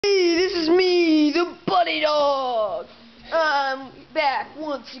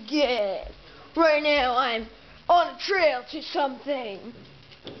once again. Right now I'm on a trail to something.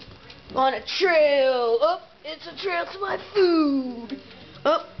 On a trail. Oh, it's a trail to my food.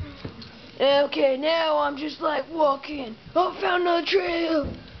 Oh. Okay, now I'm just like walking. Oh, I found another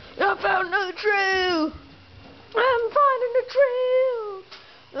trail. I found another trail. I'm finding a trail.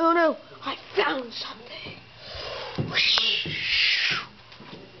 Oh no, I found something.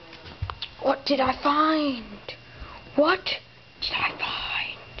 What did I find? What did I find?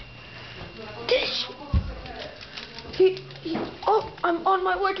 This. Oh, I'm on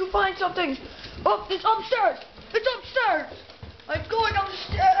my way to find something. Oh, it's upstairs. It's upstairs. I'm going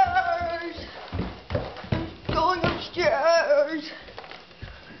upstairs. Going upstairs.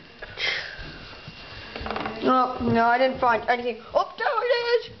 No, I didn't find anything. Oh, there it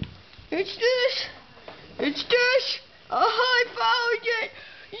is. It's this. It's this. Oh, I found it.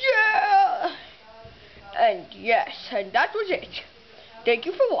 Yeah. And yes, and that was it. Thank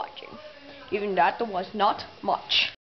you for watching. Even that was not much.